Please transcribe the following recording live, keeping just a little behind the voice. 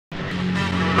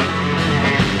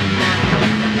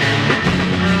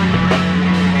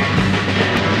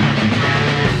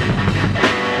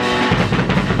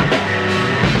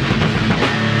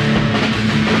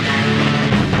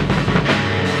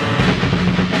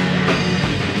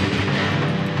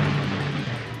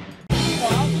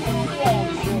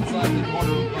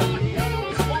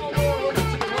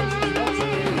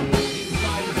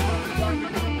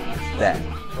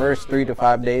first 3 to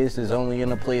 5 days is only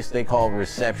in a place they call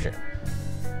reception.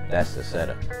 That's the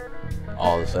setup.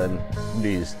 All of a sudden,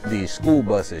 these school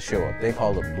buses show up. They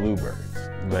call them bluebirds,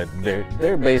 but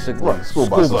they're basically school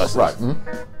buses. Right.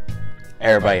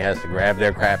 Everybody has to grab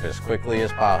their crap as quickly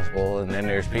as possible, and then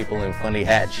there's people in funny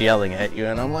hats yelling at you,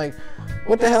 and I'm like,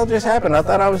 what the hell just happened? I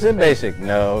thought I was in basic.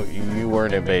 No, you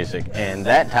weren't in basic, and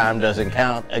that time doesn't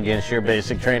count against your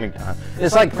basic training time.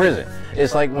 It's like prison.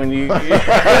 It's like when you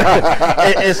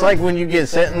it's like when you get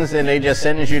sentenced and they just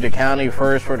sentence you to county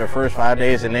first for the first 5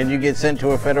 days, and then you get sent to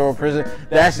a federal prison.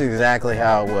 That's exactly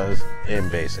how it was in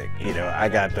basic. You know, I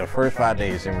got the first 5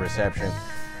 days in reception,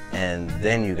 and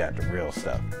then you got the real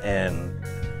stuff. And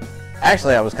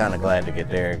actually, I was kind of glad to get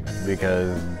there,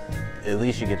 because at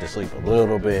least you get to sleep a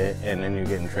little bit, and then you're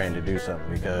getting trained to do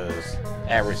something, because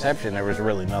at reception there was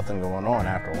really nothing going on.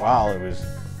 After a while,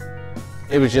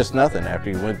 it was just nothing. After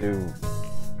you went through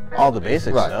all the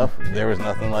basic stuff, there was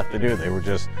nothing left to do. They were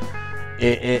just,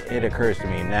 it occurs to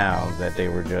me now that they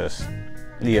were just,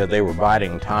 you know, they were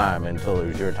biding time until it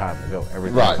was your time to go.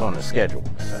 Everything's on a schedule,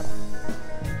 so.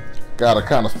 Got to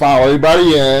kind of follow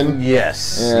everybody in.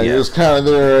 Yes. And it was kind of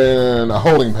there in a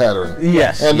holding pattern.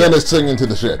 Yes. And then it's singing to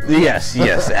the shit. Yes,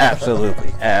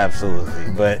 absolutely,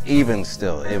 absolutely. But even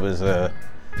still, it was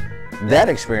that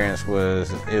experience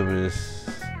was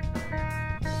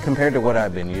compared to what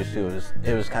I've been used to,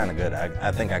 it was kind of good.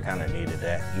 I think I kind of needed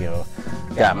that. You know,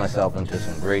 got myself into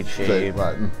some great shape.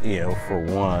 Right. You know, for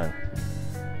one,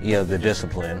 you know, the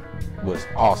discipline was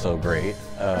also great.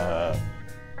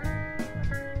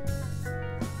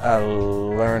 I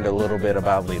learned a little bit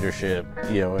about leadership,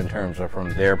 you know, in terms of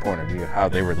from their point of view, how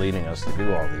they were leading us to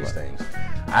do all these things.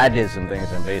 I did some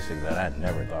things in basic that I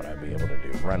never thought I'd be able to do.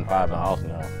 Run 5 miles?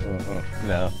 No.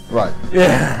 No. Right.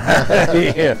 Yeah.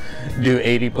 Yeah. Do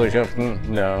 80 push-ups?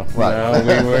 No. Right. No,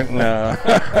 we weren't. No.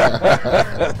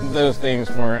 Those things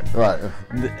weren't. Right.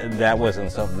 That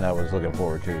wasn't something I was looking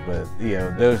forward to, but, you know,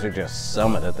 those are just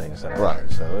some of the things that I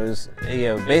learned. So it was, you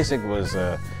know, basic was,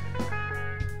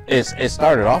 it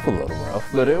started off a little rough,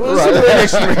 but it was a good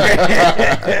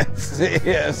experience.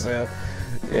 Yeah, so,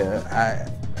 yeah,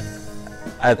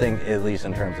 I think at least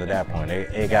in terms of that point,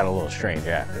 it got a little strange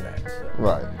after that. So.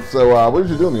 Right. So what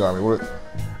did you do in the Army? What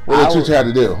did you have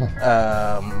to do?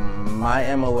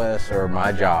 My MOS, or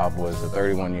my job, was a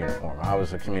 31 uniform. I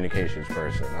was a communications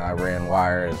person. I ran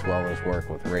wire as well as work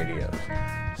with radios.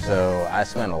 So I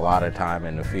spent a lot of time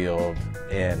in the field,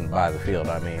 and by the field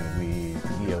I mean we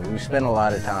spent a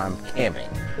lot of time camping.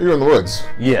 You're in the woods.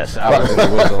 Yes, I was in the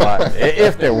woods a lot.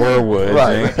 If there were woods.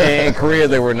 Right. In Korea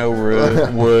there were no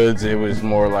woods. It was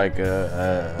more like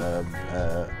a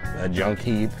junk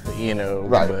heap, you know.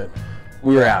 Right. But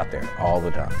we were out there all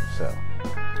the time.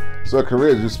 So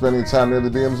Korea, did you spend any time near the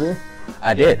DMZ?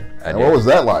 I did. And what was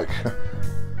that like?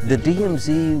 The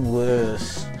DMZ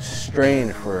was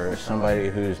strange for somebody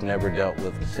who's never dealt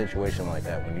with a situation like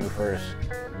that. When you first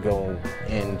go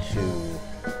into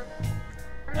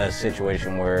a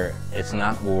situation where it's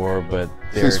not war, but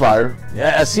ceasefire.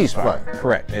 Yeah, a ceasefire. Right.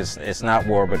 Correct. It's not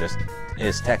war, but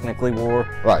it's technically war.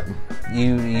 Right.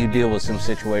 You deal with some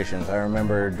situations. I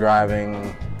remember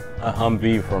driving a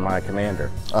Humvee for my commander.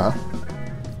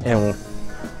 And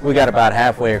we got about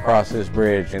halfway across this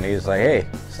bridge, and he's like, "Hey,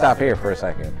 stop here for a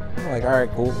second." I'm like, "All right,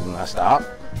 cool." And I stopped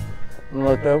and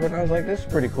looked over, and I was like, "This is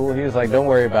pretty cool." He was like, "Don't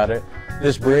worry about it.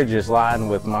 This bridge is lined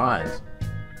with mines."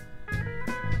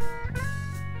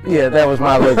 Yeah, that was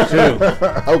my look too.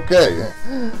 Okay.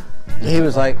 He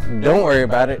was like, "Don't worry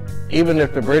about it. Even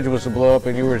if the bridge was to blow up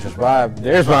and you were to survive,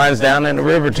 there's mines down in the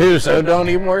river too, so don't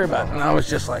even worry about it." And I was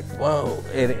just like, whoa.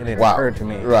 It occurred to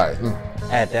me. Right.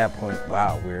 At that point,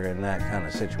 wow, we're in that kind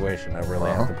of situation. I really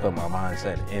have to put my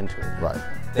mindset into it. Right.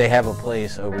 They have a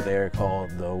place over there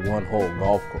called the one-hole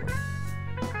golf course.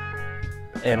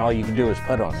 And all you can do is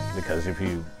putt on it, because if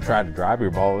you try to drive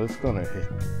your ball, it's gonna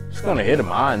hit a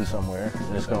mine somewhere,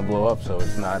 and it's gonna blow up, so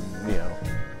it's not, you know.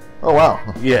 Oh, wow.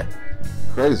 Yeah.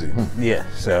 Crazy. Yeah,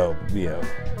 so, you know,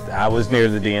 I was near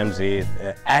the DMZ.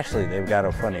 Actually, they've got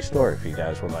a funny story if you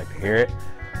guys would like to hear it.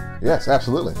 Yes,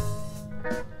 absolutely.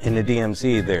 In the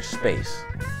DMZ, there's space.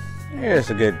 There's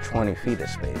a good 20 feet of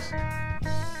space.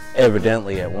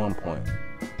 Evidently, at one point,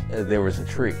 there was a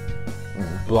tree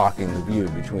blocking the view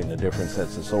between the different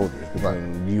sets of soldiers,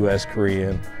 between U.S.,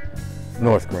 Korean,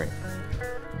 North Korean.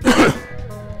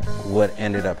 What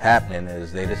ended up happening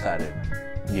is they decided,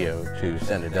 you know, to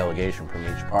send a delegation from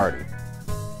each party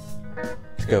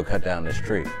to go cut down this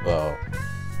tree. Well,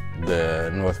 the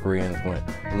North Koreans went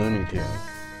Looney Tunes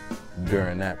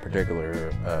during that particular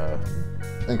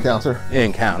encounter,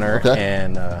 Okay.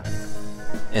 and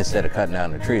instead of cutting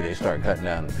down the tree, they started cutting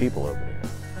down the people over there.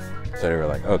 So they were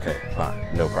like, okay, fine,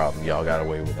 no problem. Y'all got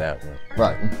away with that one.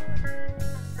 Right.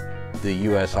 The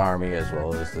U.S. Army, as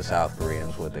well as the South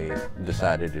Koreans, what they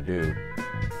decided to do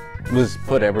was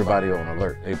put everybody on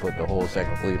alert. They put the whole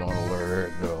Second Fleet on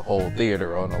alert, the whole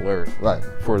theater on alert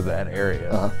for that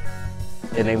area.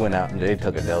 And they went out and they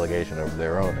took a delegation of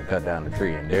their own and cut down the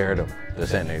tree and dared them to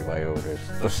send anybody over there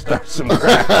to start some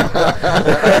crap.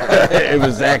 It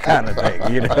was that kind of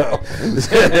thing, you know.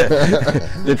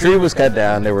 The tree was cut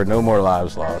down. There were no more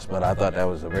lives lost, but I thought that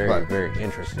was a very, very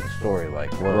interesting story.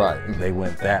 Like, well, they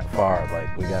went that far.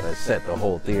 Like, we got to set the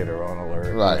whole theater on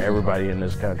alert. Everybody in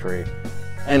this country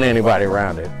and anybody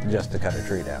around it just to cut a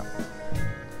tree down.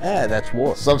 Yeah, that's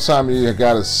war. Sometimes you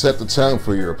got to set the tone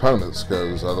for your opponents,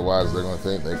 because otherwise they're going to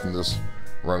think they can just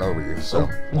run over you. So,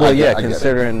 well,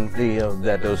 considering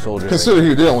that those soldiers. Consider who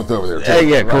you're dealing with over there. Too.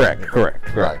 Yeah, correct.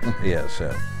 Yeah,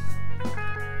 so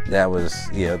that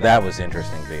was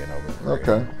interesting being over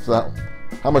there. Okay, so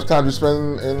how much time did you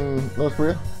spend in North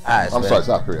Korea? I'm sorry,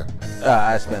 South Korea.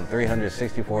 I spent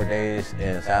 364 days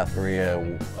in South Korea,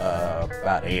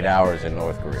 about 8 hours in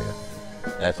North Korea.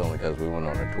 That's only because we went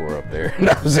on a tour up there and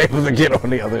I was able to get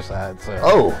on the other side.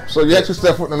 So. So you actually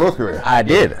stepped foot in North Korea? I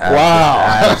did. Wow.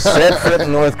 I set foot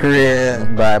in North Korea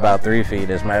by about 3 feet.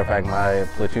 As a matter of fact, my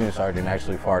platoon sergeant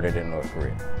actually farted in North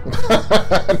Korea.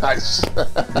 Nice.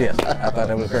 Yes, I thought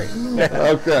that was great.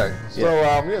 Okay. So,